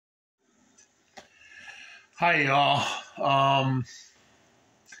Hi, y'all.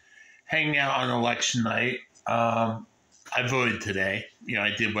 Hanging out on election night. I voted today.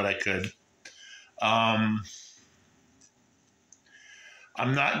 I did what I could. Um,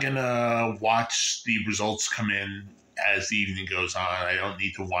 I'm not going to watch the results come in as the evening goes on. I don't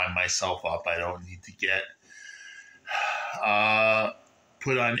need to wind myself up. I don't need to get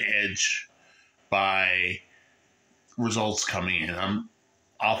put on edge by results coming in.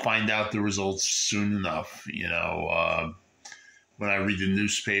 I'll find out the results soon enough. When I read the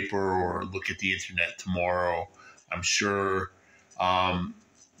newspaper or look at the internet tomorrow, I'm sure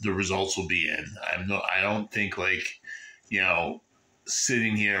the results will be in. I don't think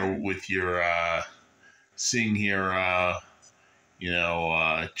sitting here with your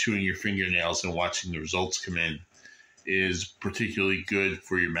chewing your fingernails and watching the results come in is particularly good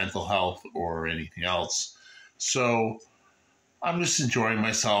for your mental health or anything else. So I'm just enjoying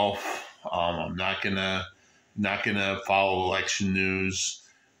myself. I'm not gonna follow election news.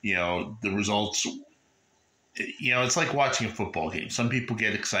 The results. It's like watching a football game. Some people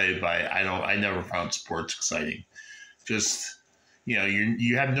get excited by it. I never found sports exciting. Just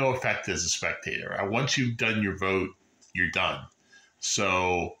you have no effect as a spectator. Once you've done your vote, you're done.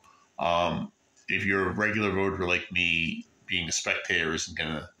 So if you're a regular voter like me, being a spectator isn't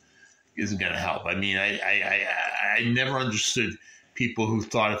gonna help. I mean, I never understood people who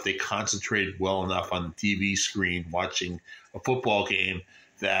thought if they concentrated well enough on the TV screen watching a football game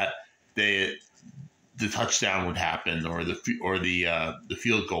that the touchdown would happen or the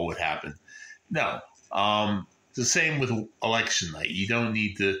field goal would happen. No, it's the same with election night. You don't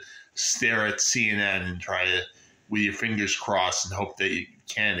need to stare at CNN and try to, with your fingers crossed, and hope that your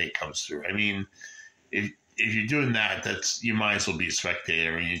candidate comes through. I mean, if you're doing that, you might as well be a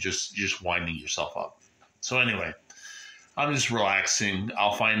spectator, and you're just winding yourself up. So anyway, I'm just relaxing.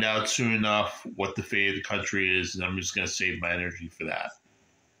 I'll find out soon enough what the fate of the country is, and I'm just going to save my energy for that.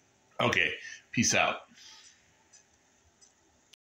 Okay, peace out.